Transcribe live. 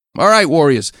All right,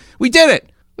 Warriors. We did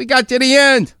it. We got to the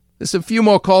end. There's a few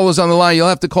more callers on the line. You'll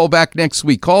have to call back next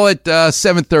week. Call at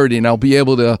 7:30, and I'll be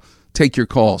able to take your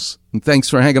calls. And thanks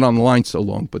for hanging on the line so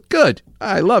long. But good.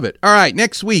 I love it. All right,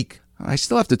 next week, I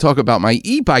still have to talk about my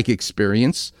e-bike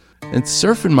experience and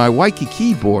surfing my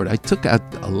Waikiki board. I took a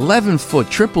 11-foot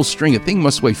triple string. The thing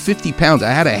must weigh 50 pounds. I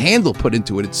had a handle put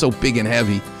into it. It's so big and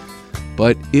heavy.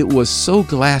 But it was so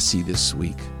glassy this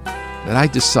week that I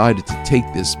decided to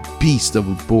take this beast of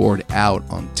a board out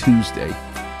on Tuesday.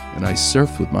 And I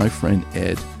surfed with my friend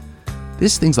Ed.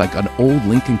 This thing's like an old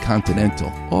Lincoln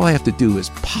Continental. All I have to do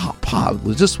is pop,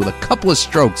 just with a couple of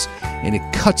strokes, and it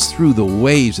cuts through the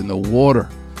waves and the water.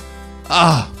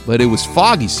 But it was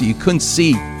foggy, so you couldn't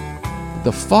see.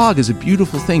 The fog is a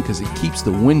beautiful thing because it keeps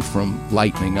the wind from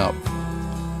lightening up.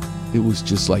 It was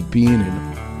just like being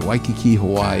in Waikiki,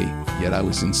 Hawaii, yet I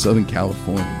was in Southern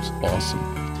California. It was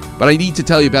awesome. But I need to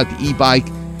tell you about the e-bike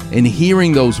and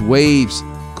hearing those waves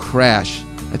crash.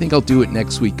 I think I'll do it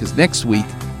next week, because next week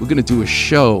we're going to do a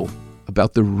show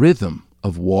about the rhythm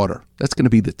of water. That's going to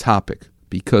be the topic,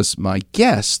 because my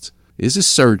guest is a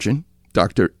surgeon,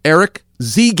 Dr. Eric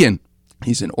Ziegen.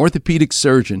 He's an orthopedic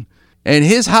surgeon, and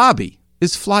his hobby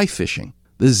is fly fishing.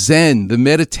 The zen, the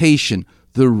meditation,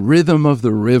 the rhythm of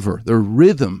the river, the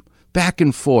rhythm, back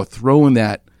and forth, throwing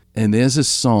that. And there's a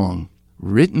song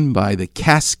written by the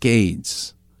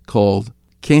Cascades called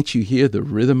Can't You Hear the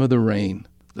Rhythm of the Rain?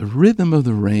 The Rhythm of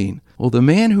the Rain. Well, the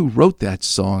man who wrote that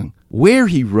song, where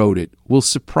he wrote it, will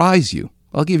surprise you.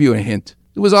 I'll give you a hint.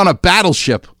 It was on a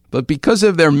battleship, but because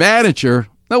of their manager,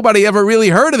 nobody ever really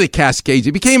heard of the Cascades.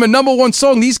 It became a #1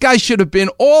 song. These guys should have been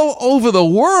all over the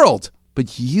world.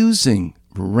 But using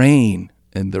rain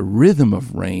and the rhythm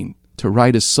of rain to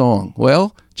write a song,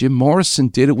 well, Jim Morrison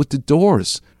did it with the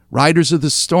Doors, Riders of the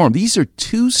Storm. These are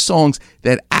two songs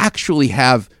that actually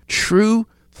have true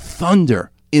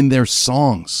thunder in their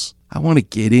songs. I want to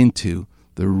get into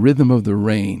the rhythm of the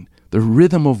rain, the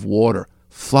rhythm of water,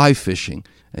 fly fishing,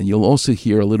 and you'll also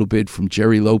hear a little bit from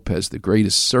Jerry Lopez, the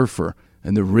greatest surfer,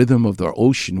 and the rhythm of the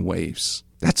ocean waves.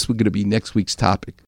 That's going to be next week's topic.